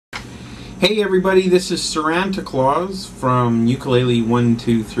Hey everybody, this is Sirant from Ukulele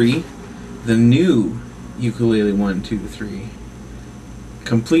 123, the new Ukulele 123.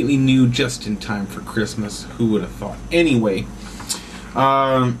 Completely new, just in time for Christmas. Who would have thought? Anyway,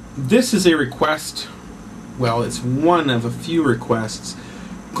 this is a request. Well, it's one of a few requests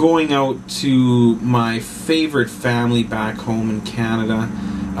going out to my favorite family back home in Canada.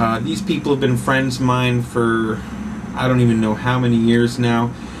 These people have been friends of mine for I don't even know how many years now.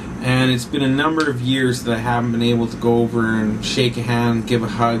 And it's been a number of years that I haven't been able to go over and shake a hand, give a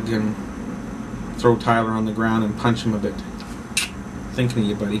hug, and throw Tyler on the ground and punch him a bit. Thinking of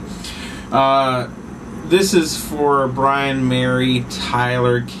you, buddy. This is for Brian, Mary,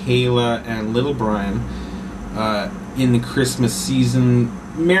 Tyler, Kayla, and little Brian in the Christmas season.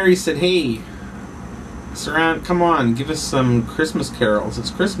 Mary said, "Hey, Sirant, come on, give us some Christmas carols. It's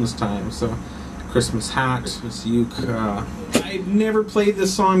Christmas time." So, Christmas hat, Christmas uke. I've never played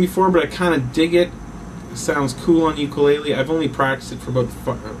this song before, but I kind of dig it. It sounds cool on ukulele. I've only practiced it for about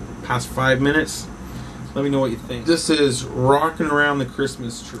the past 5 minutes. Let me know what you think. This is Rockin' Around the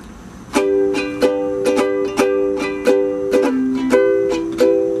Christmas Tree.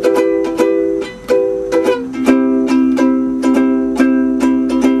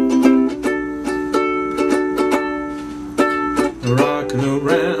 Rockin'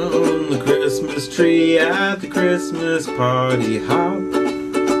 around the Christmas tree at the Christmas party hop.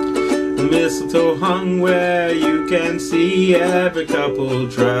 Mistletoe hung where you can see every couple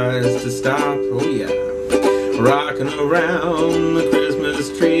tries to stop. Oh yeah. Rockin' around the Christmas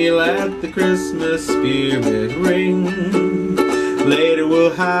tree, let the Christmas spirit ring. Later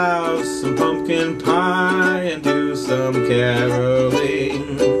we'll have some pumpkin pie and do some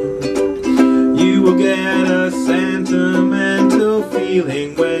caroling. You will get a sentimental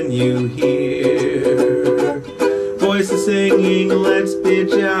feeling when you hear voices singing, "Let's be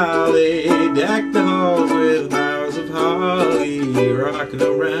jolly, deck the halls with boughs of holly." Rockin'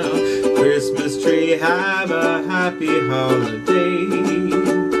 around the Christmas tree, have a happy holiday.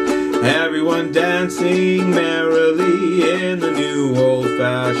 Everyone dancing merrily in the new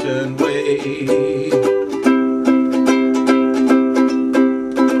old-fashioned way.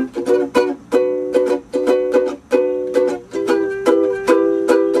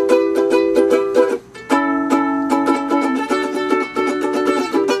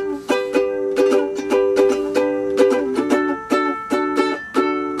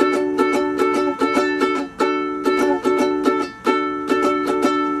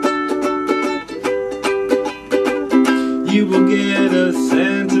 You will get a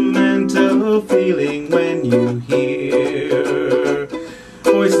sentimental feeling when you hear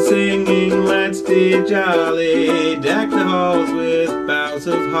voices singing, "Let's be jolly, deck the halls with boughs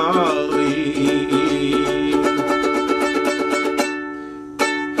of holly."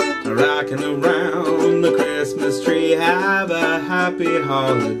 Rockin' around the Christmas tree, have a happy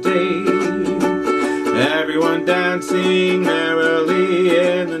holiday. Everyone dancing merrily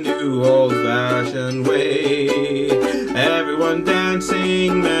in the new old-fashioned way. Everyone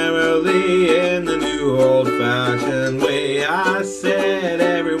dancing merrily in the new old-fashioned way. I said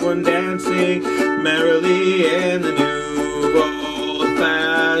everyone dancing merrily in the new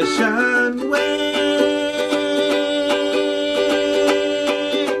old-fashioned way.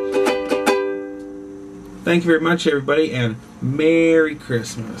 Thank you very much, everybody, and Merry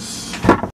Christmas.